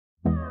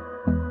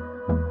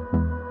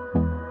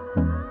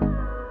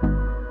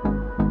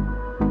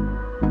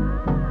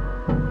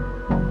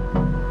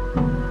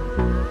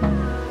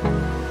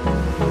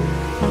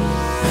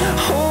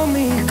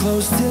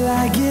close till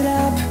I get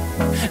up.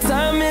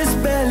 Time is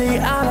barely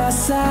on our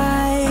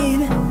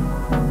side.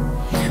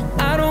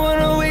 I don't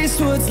wanna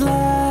waste what's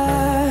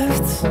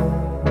left.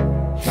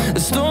 The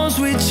storms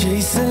we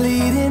chase are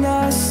leading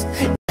us.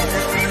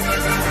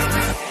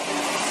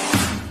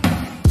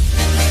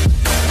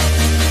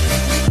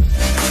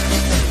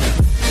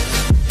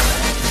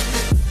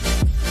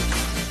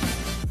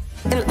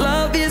 And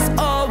love is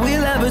all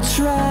we'll ever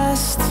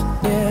trust.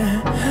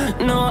 Yeah,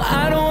 no,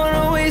 I don't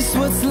wanna waste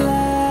what's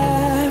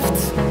left.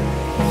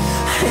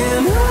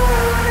 And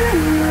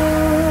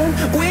on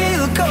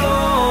we'll go,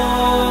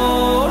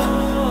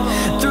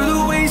 through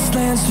the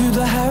wastelands, through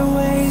the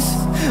highways,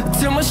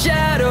 till my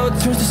shadow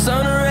turns to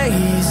sun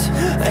rays.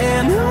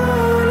 And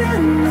on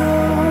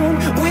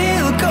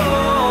we'll go,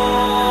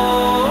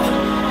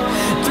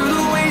 through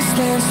the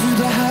wastelands, through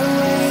the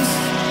highways,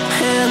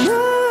 and on.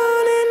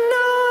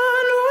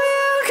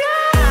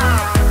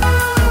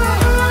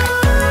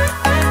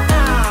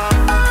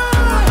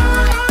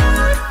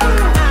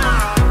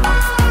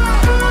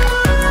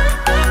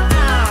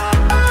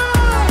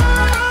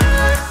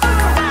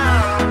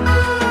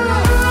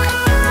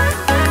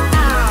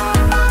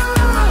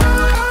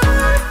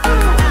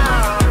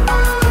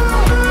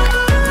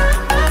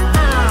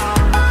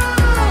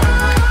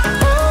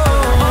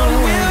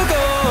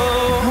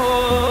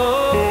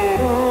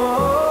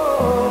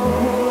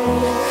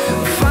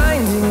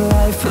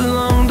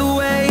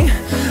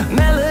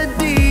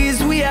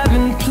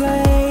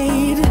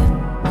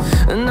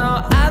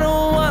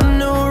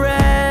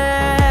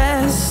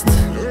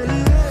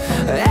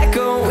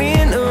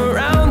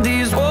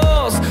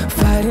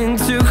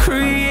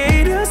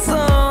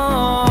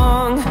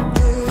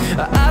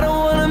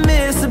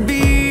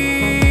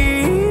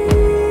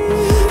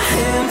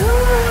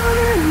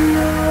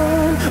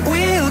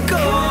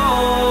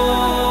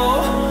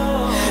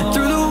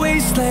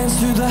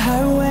 Through the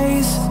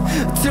highways,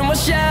 till my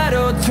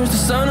shadow turns to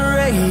sun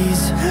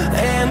rays.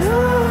 And